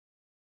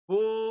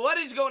What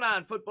is going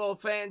on, football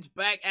fans?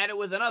 Back at it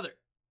with another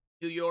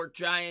New York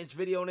Giants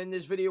video. And in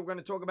this video, we're going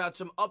to talk about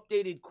some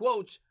updated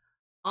quotes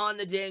on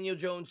the Daniel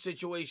Jones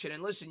situation.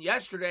 And listen,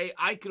 yesterday,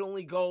 I could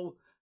only go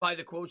by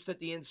the quotes that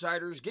the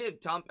insiders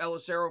give. Tom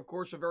Pelissero, of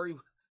course, a very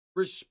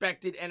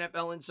respected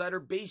NFL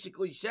insider,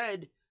 basically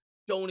said,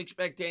 don't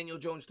expect Daniel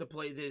Jones to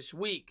play this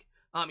week.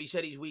 He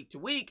said he's week to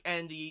week,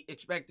 and the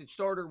expected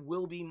starter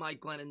will be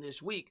Mike Glennon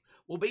this week.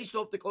 Well, based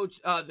off the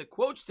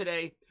quotes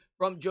today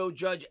from Joe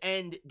Judge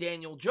and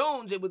Daniel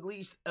Jones, it would at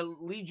least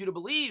lead you to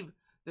believe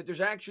that there's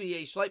actually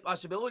a slight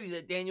possibility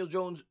that Daniel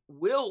Jones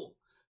will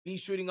be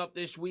suiting up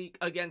this week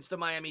against the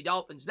Miami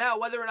Dolphins. Now,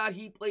 whether or not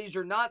he plays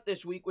or not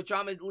this week, which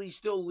I'm at least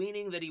still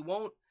leaning that he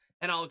won't,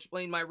 and I'll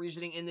explain my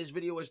reasoning in this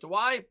video as to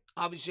why.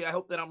 Obviously, I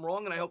hope that I'm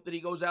wrong, and I hope that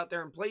he goes out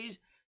there and plays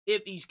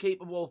if he's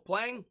capable of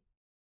playing.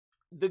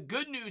 The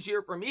good news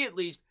here, for me at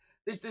least,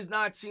 this does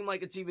not seem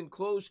like it's even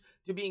close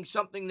to being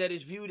something that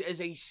is viewed as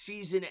a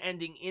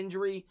season-ending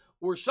injury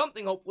or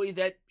something, hopefully,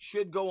 that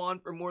should go on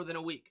for more than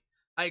a week.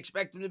 I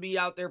expect him to be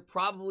out there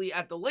probably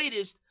at the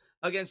latest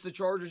against the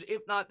Chargers.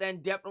 If not, then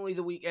definitely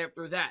the week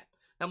after that.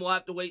 And we'll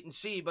have to wait and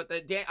see. But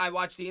I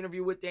watched the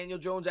interview with Daniel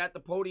Jones at the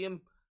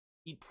podium.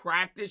 He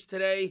practiced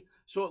today.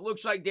 So it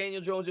looks like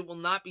Daniel Jones, it will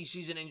not be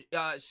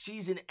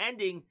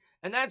season-ending.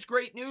 And that's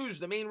great news.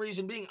 The main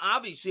reason being,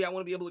 obviously, I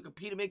want to be able to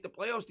compete and make the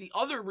playoffs. The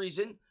other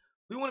reason,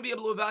 we want to be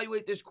able to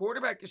evaluate this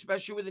quarterback,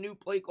 especially with a new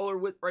play caller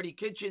with Freddie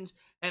Kitchens,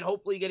 and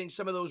hopefully getting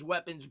some of those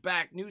weapons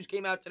back. News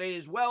came out today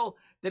as well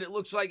that it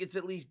looks like it's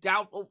at least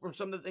doubtful from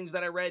some of the things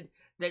that I read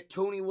that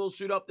Tony will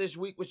suit up this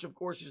week, which of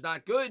course is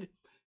not good.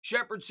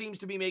 Shepard seems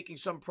to be making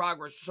some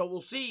progress, so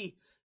we'll see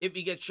if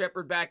he gets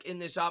Shepard back in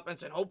this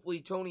offense, and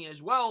hopefully Tony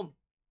as well.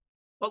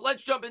 But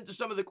let's jump into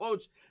some of the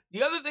quotes.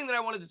 The other thing that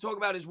I wanted to talk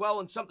about as well,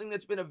 and something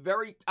that's been a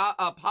very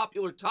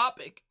popular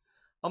topic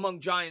among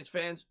Giants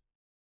fans,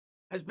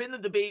 has been the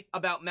debate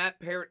about Matt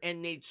Peart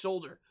and Nate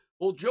Solder.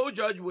 Well, Joe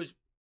Judge was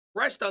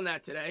pressed on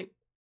that today,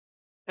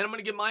 and I'm going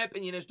to give my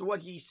opinion as to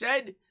what he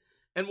said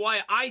and why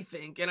I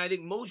think, and I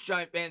think most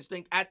Giant fans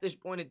think at this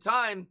point in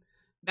time,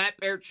 Matt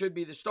Peart should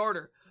be the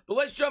starter. But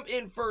let's jump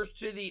in first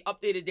to the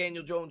updated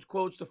Daniel Jones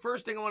quotes. The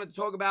first thing I wanted to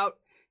talk about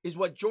is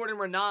what Jordan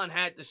Renan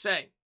had to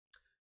say.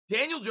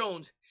 Daniel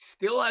Jones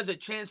still has a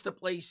chance to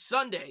play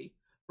Sunday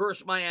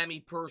versus Miami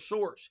per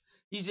source.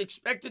 He's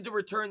expected to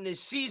return this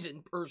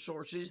season per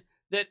sources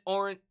that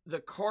aren't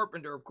the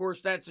Carpenter. Of course,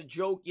 that's a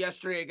joke.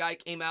 Yesterday, a guy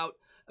came out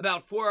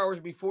about 4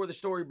 hours before the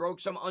story broke,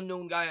 some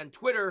unknown guy on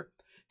Twitter,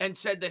 and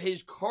said that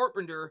his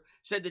Carpenter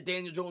said that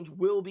Daniel Jones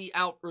will be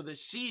out for the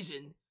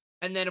season.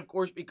 And then, of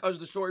course, because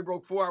the story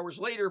broke 4 hours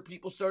later,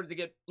 people started to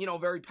get,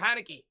 very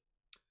panicky.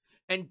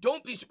 And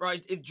don't be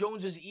surprised if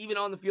Jones is even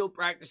on the field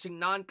practicing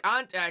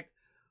non-contact.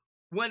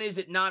 When is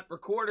it not for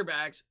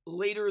quarterbacks?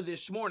 Later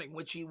this morning,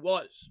 which he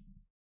was.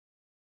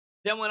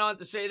 Then went on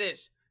to say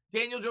this.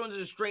 Daniel Jones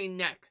has a strained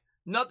neck.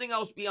 Nothing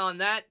else beyond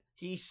that.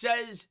 He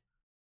says,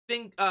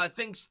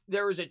 thinks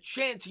there is a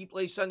chance he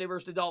plays Sunday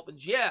versus the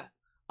Dolphins. Yeah,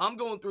 I'm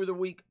going through the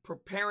week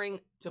preparing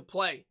to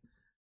play.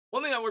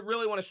 One thing I would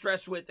really want to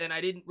stress with, and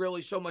I didn't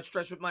really so much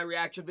stress with my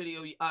reaction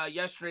video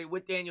yesterday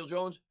with Daniel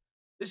Jones,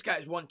 this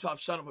guy's one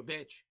tough son of a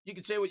bitch. You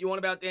could say what you want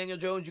about Daniel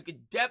Jones. You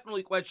could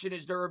definitely question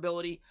his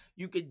durability.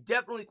 You could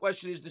definitely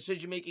question his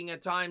decision-making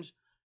at times.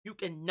 You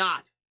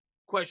cannot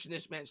question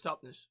this man's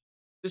toughness.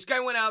 This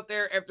guy went out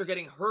there after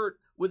getting hurt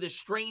with a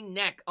strained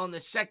neck on the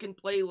second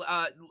play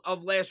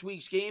of last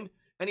week's game,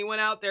 and he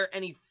went out there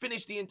and he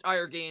finished the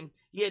entire game.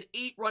 He had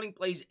 8 running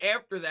plays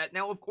after that.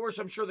 Now, of course,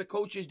 I'm sure the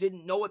coaches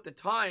didn't know at the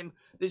time.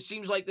 This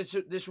seems like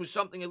this was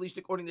something, at least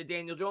according to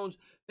Daniel Jones,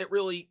 that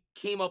really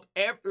came up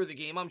after the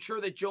game. I'm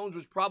sure that Jones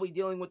was probably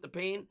dealing with the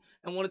pain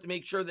and wanted to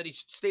make sure that he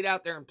stayed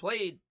out there and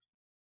played.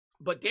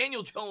 But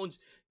Daniel Jones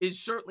is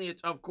certainly a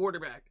tough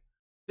quarterback.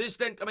 This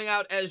then coming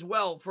out as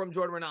well from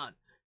Jordan Renan.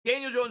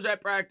 Daniel Jones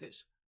at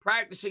practice,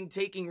 practicing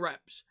taking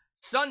reps.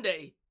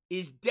 Sunday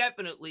is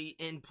definitely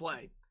in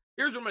play.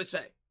 Here's what I'm going to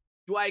say.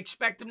 Do I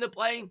expect him to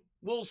play?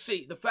 We'll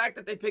see. The fact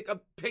that they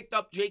picked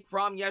up Jake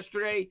Fromm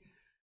yesterday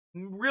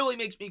really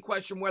makes me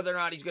question whether or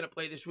not he's going to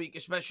play this week,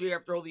 especially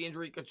after all the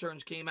injury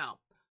concerns came out.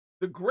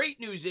 The great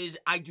news is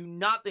I do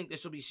not think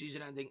this will be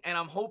season-ending, and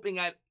I'm hoping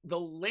at the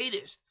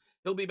latest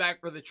he'll be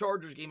back for the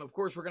Chargers game. Of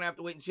course, we're going to have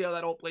to wait and see how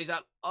that all plays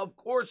out. Of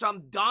course,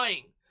 I'm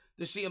dying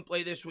to see him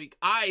play this week.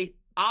 I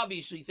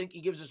obviously think he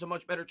gives us a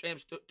much better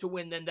chance to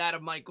win than that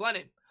of Mike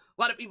Glennon.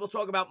 A lot of people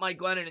talk about Mike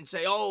Glennon and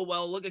say, oh,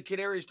 well, look at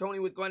Kadarius Toney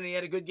with Glennon. He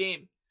had a good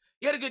game.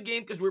 He had a good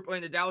game because we were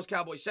playing the Dallas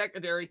Cowboys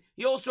secondary.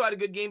 He also had a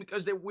good game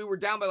because we were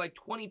down by like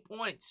 20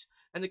 points,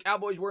 and the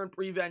Cowboys were in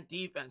prevent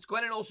defense.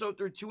 Glennon also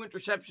threw 2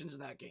 interceptions in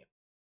that game.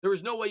 There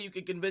was no way you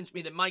could convince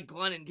me that Mike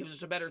Glennon gives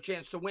us a better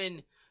chance to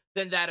win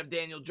than that of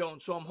Daniel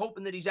Jones. So I'm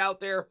hoping that he's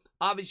out there.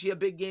 Obviously, a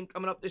big game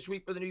coming up this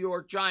week for the New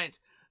York Giants.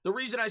 The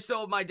reason I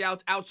still have my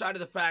doubts outside of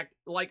the fact,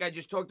 like I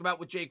just talked about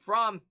with Jake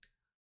Fromm,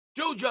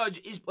 Joe Judge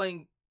is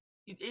playing,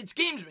 it's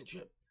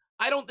gamesmanship.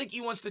 I don't think he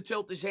wants to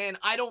tilt his hand.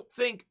 I don't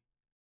think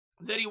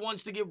that he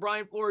wants to give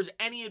Brian Flores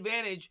any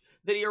advantage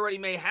that he already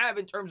may have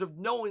in terms of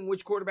knowing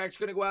which quarterback's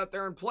going to go out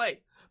there and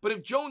play. But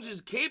if Jones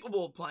is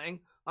capable of playing,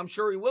 I'm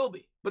sure he will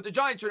be. But the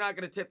Giants are not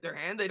going to tip their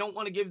hand. They don't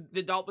want to give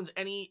the Dolphins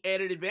any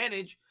added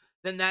advantage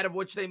than that of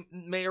which they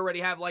may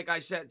already have, like I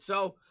said.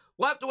 So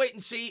we'll have to wait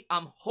and see.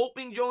 I'm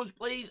hoping Jones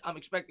plays. I'm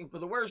expecting for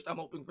the worst. I'm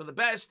hoping for the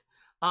best.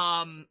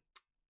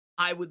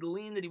 I would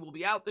lean that he will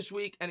be out this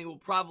week, and he will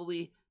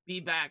probably be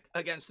back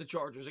against the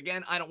Chargers.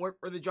 Again, I don't work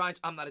for the Giants.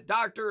 I'm not a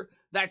doctor.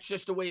 That's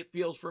just the way it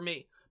feels for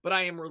me. But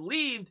I am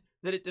relieved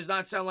that it does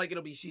not sound like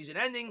it'll be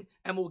season-ending,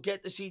 and we'll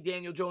get to see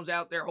Daniel Jones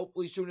out there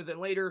hopefully sooner than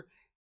later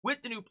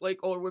with the new play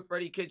caller, with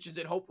Freddie Kitchens,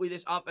 and hopefully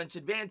this offense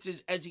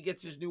advances as he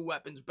gets his new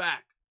weapons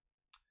back.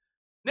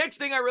 Next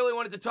thing I really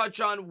wanted to touch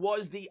on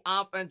was the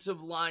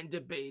offensive line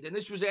debate, and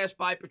this was asked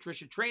by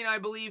Patricia Train, I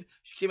believe.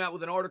 She came out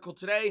with an article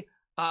today.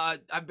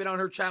 I've been on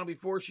her channel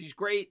before. She's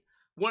great.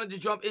 Wanted to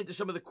jump into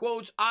some of the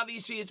quotes.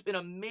 Obviously, it's been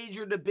a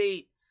major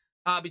debate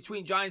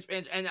between Giants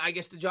fans and I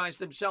guess the Giants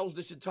themselves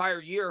this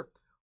entire year.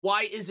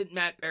 Why isn't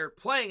Matt Peart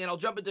playing? And I'll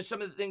jump into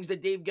some of the things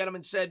that Dave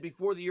Gettleman said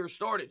before the year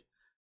started.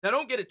 Now,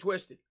 don't get it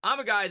twisted. I'm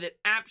a guy that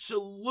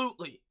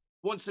absolutely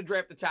wants to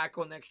draft a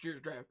tackle in next year's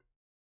draft.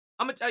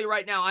 I'm going to tell you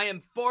right now, I am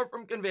far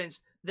from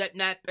convinced that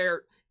Matt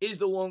Peart is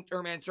the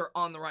long-term answer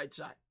on the right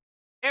side.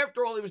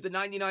 After all, he was the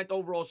 99th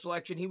overall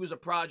selection. He was a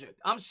project.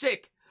 I'm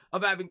sick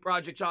of having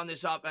projects on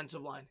this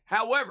offensive line.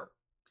 However,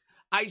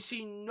 I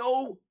see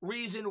no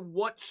reason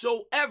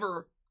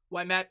whatsoever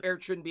why Matt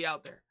Peart shouldn't be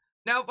out there.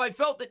 Now, if I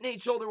felt that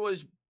Nate Solder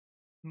was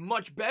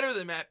much better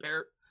than Matt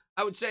Peart,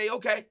 I would say,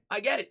 okay, I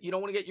get it. You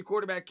don't want to get your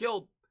quarterback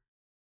killed.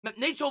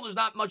 Nate Solder's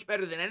not much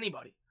better than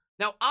anybody.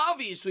 Now,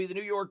 obviously, the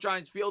New York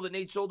Giants feel that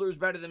Nate Solder is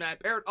better than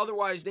Matt Peart.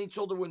 Otherwise, Nate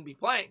Solder wouldn't be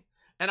playing.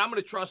 And I'm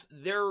going to trust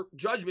their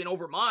judgment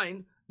over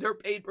mine. They're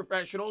paid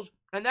professionals,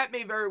 and that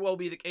may very well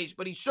be the case.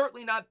 But he's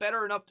certainly not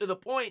better enough to the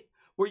point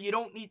where you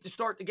don't need to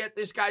start to get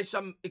this guy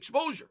some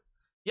exposure.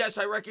 Yes,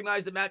 I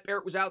recognize that Matt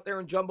Peart was out there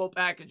in jumbo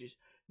packages.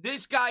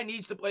 This guy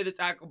needs to play the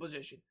tackle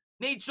position.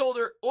 Nate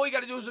Solder, all you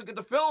got to do is look at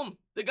the film.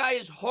 The guy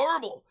is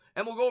horrible.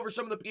 And we'll go over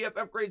some of the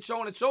PFF grades, so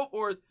on and so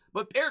forth.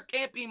 But Peart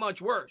can't be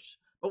much worse.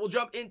 But we'll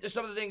jump into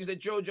some of the things that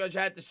Joe Judge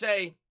had to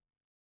say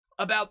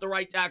about the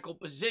right tackle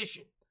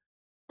position.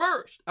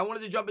 First, I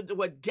wanted to jump into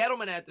what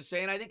Gettleman had to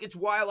say, and I think it's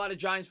why a lot of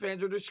Giants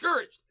fans are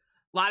discouraged.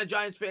 A lot of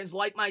Giants fans,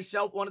 like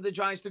myself, wanted the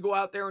Giants to go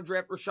out there and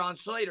draft Rashawn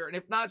Slater. And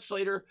if not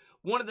Slater,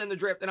 wanted them to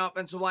draft an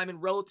offensive lineman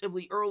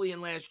relatively early in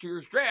last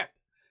year's draft.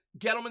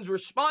 Gettleman's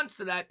response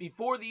to that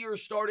before the year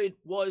started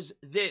was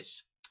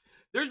this.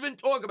 There's been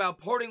talk about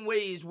parting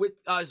ways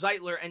with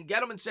Zeitler, and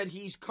Gettleman said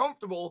he's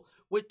comfortable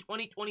with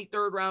 2020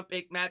 third-round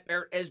pick Matt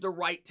Peart as the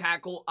right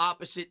tackle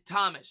opposite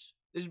Thomas.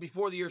 This is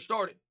before the year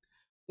started.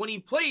 When he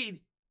played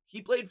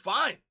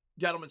fine,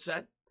 Gettleman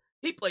said.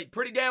 He played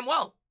pretty damn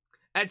well.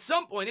 At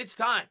some point, it's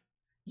time.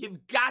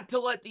 You've got to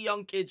let the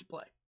young kids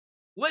play.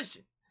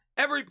 Listen,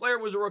 every player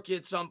was a rookie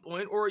at some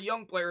point or a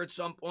young player at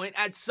some point.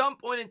 At some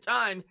point in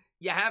time,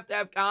 you have to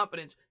have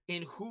confidence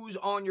in who's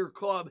on your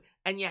club,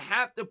 and you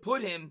have to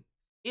put him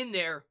in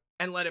there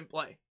and let him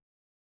play.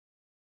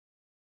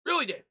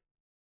 Really, Dave.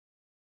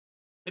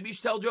 Maybe you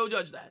should tell Joe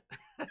Judge that.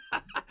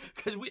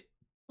 Because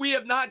we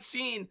have not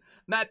seen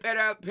Matt Peart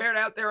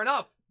out there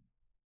enough.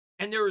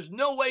 And there is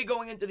no way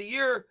going into the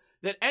year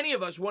that any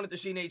of us wanted to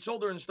see Nate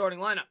Solder in the starting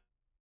lineup.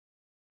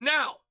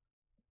 Now,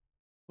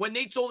 when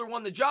Nate Solder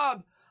won the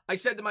job, I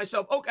said to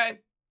myself, okay,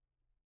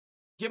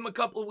 give him a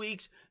couple of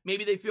weeks.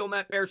 Maybe they feel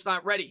Matt Peart's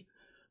not ready.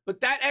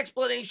 But that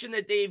explanation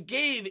that Dave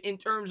gave in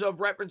terms of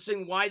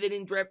referencing why they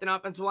didn't draft an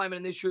offensive lineman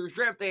in this year's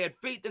draft, they had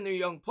faith in their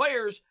young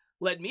players,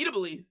 led me to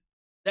believe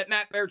that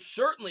Matt Peart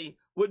certainly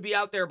would be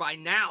out there by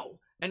now,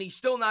 and he's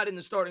still not in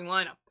the starting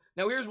lineup.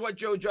 Now, here's what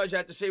Joe Judge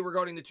had to say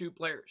regarding the two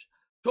players.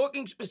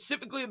 Talking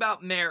specifically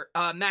about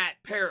Matt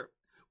Peart,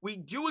 we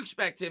do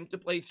expect him to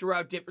play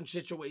throughout different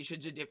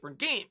situations in different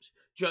games.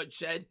 Judge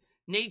said,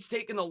 Nate's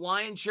taken the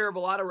lion's share of a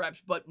lot of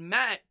reps, but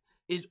Matt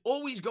is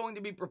always going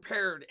to be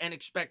prepared and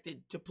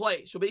expected to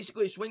play. So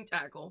basically a swing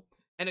tackle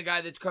and a guy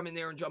that's come in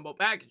there in jumbo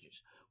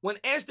packages. When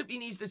asked if he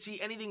needs to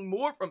see anything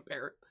more from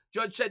Peart,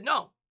 Judge said,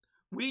 no.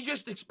 We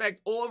just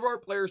expect all of our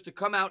players to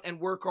come out and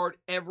work hard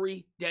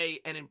every day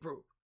and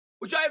improve.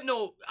 Which I have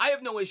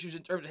no issues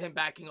in terms of him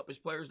backing up his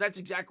players. That's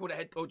exactly what a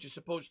head coach is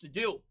supposed to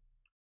do.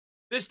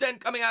 This then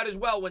coming out as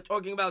well when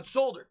talking about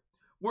Solder.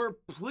 We're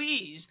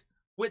pleased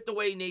with the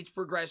way Nate's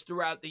progressed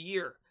throughout the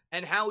year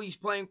and how he's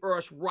playing for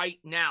us right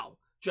now,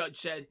 Judge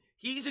said.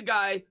 He's a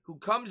guy who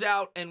comes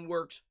out and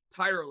works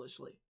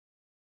tirelessly.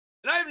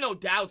 And I have no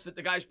doubts that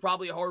the guy's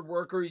probably a hard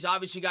worker. He's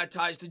obviously got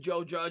ties to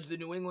Joe Judge, the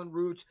New England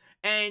roots.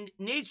 And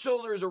Nate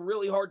Solder is a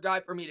really hard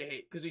guy for me to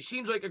hate because he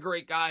seems like a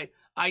great guy.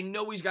 I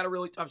know he's got a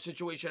really tough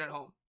situation at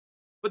home.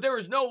 But there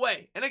is no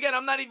way. And again,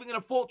 I'm not even going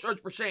to fault Judge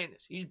for saying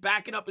this. He's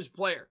backing up his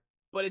player.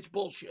 But it's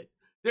bullshit.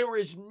 There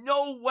is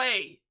no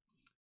way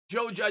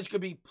Joe Judge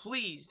could be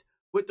pleased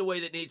with the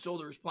way that Nate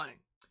Solder is playing.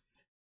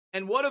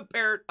 And what of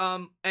Peart,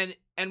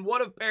 and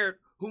what of Peart,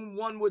 whom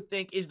one would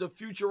think is the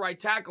future right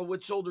tackle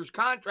with Solder's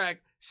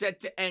contract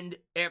set to end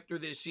after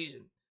this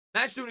season?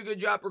 Matt's doing a good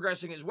job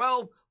progressing as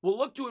well. We'll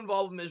look to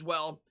involve him as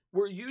well.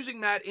 We're using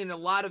Matt in a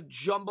lot of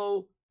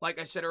jumbo like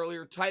I said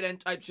earlier, tight end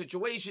type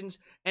situations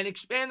and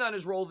expand on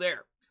his role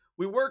there.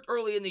 We worked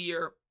early in the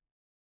year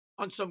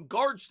on some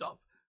guard stuff.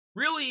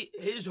 Really,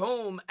 his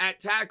home at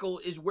tackle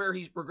is where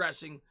he's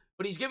progressing,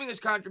 but he's giving us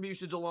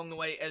contributions along the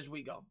way as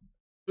we go.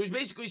 So he's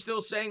basically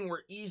still saying we're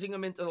easing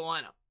him into the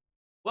lineup.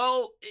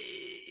 Well,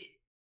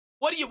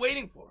 what are you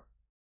waiting for?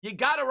 You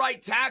got a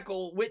right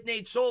tackle with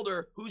Nate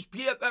Solder, whose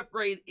PFF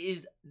grade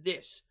is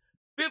this,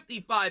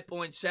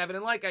 55.7.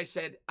 And like I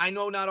said, I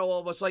know not all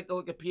of us like to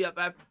look at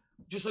PFF.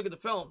 Just look at the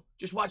film.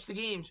 Just watch the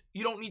games.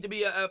 You don't need to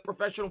be a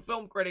professional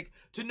film critic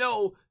to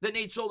know that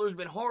Nate Solder has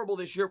been horrible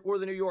this year for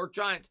the New York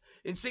Giants.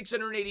 In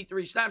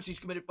 683 snaps, he's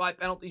committed 5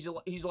 penalties.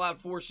 He's allowed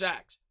 4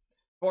 sacks.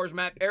 As far as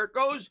Matt Peart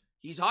goes,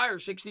 he's higher,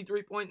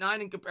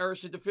 63.9 in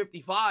comparison to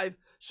 55.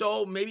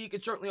 So maybe you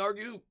could certainly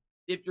argue,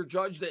 if you're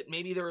judged, that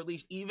maybe they're at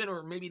least even,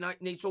 or maybe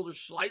not, Nate Solder's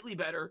slightly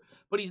better,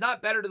 but he's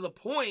not better to the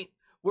point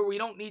where we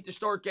don't need to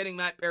start getting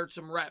Matt Peart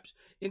some reps.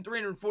 In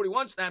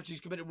 341 snaps,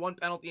 he's committed 1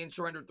 penalty and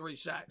surrendered 3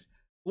 sacks.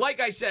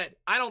 Like I said,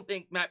 I don't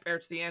think Matt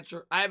Peart's the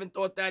answer. I haven't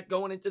thought that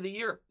going into the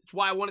year. It's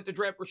why I wanted to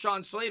draft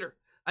Rashawn Slater.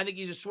 I think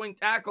he's a swing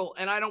tackle,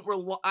 and I don't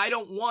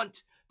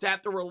want to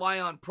have to rely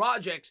on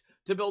projects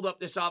to build up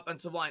this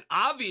offensive line.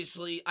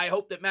 Obviously, I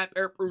hope that Matt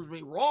Peart proves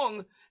me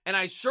wrong, and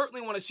I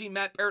certainly want to see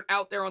Matt Peart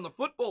out there on the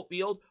football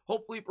field,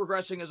 hopefully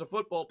progressing as a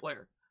football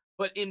player.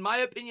 But in my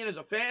opinion as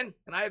a fan,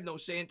 and I have no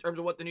say in terms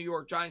of what the New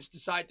York Giants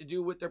decide to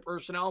do with their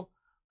personnel,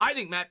 I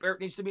think Matt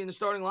Peart needs to be in the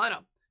starting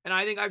lineup. And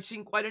I think I've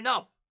seen quite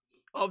enough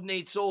of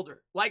Nate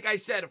Solder. Like I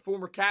said, a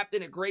former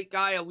captain, a great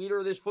guy, a leader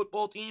of this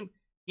football team,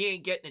 he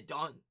ain't getting it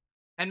done.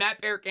 And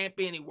Matt Peart can't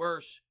be any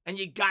worse. And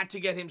you got to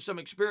get him some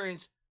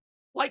experience,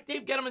 like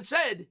Dave Gettleman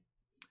said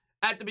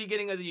at the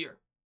beginning of the year.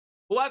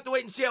 We'll have to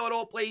wait and see how it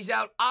all plays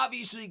out.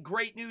 Obviously,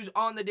 great news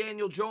on the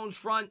Daniel Jones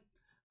front.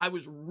 I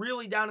was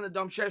really down in the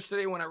dumps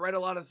yesterday when I read a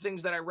lot of the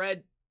things that I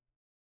read.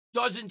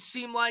 Doesn't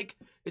seem like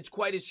it's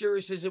quite as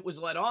serious as it was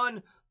led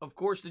on. Of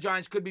course, the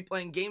Giants could be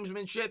playing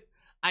gamesmanship.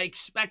 I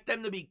expect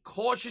them to be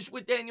cautious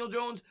with Daniel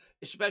Jones,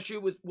 especially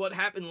with what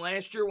happened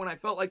last year when I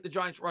felt like the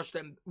Giants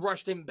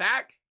rushed him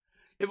back.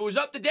 If it was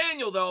up to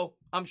Daniel, though,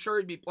 I'm sure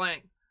he'd be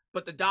playing.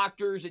 But the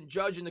doctors and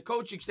Judge and the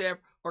coaching staff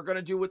are going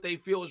to do what they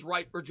feel is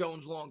right for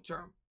Jones long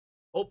term.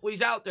 Hopefully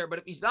he's out there, but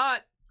if he's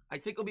not, I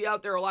think he'll be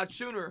out there a lot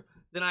sooner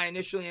than I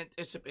initially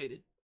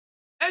anticipated.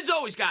 As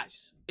always,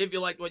 guys, if you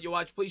liked what you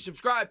watched, please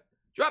subscribe,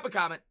 drop a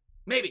comment,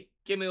 maybe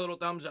give me a little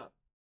thumbs up.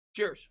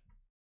 Cheers.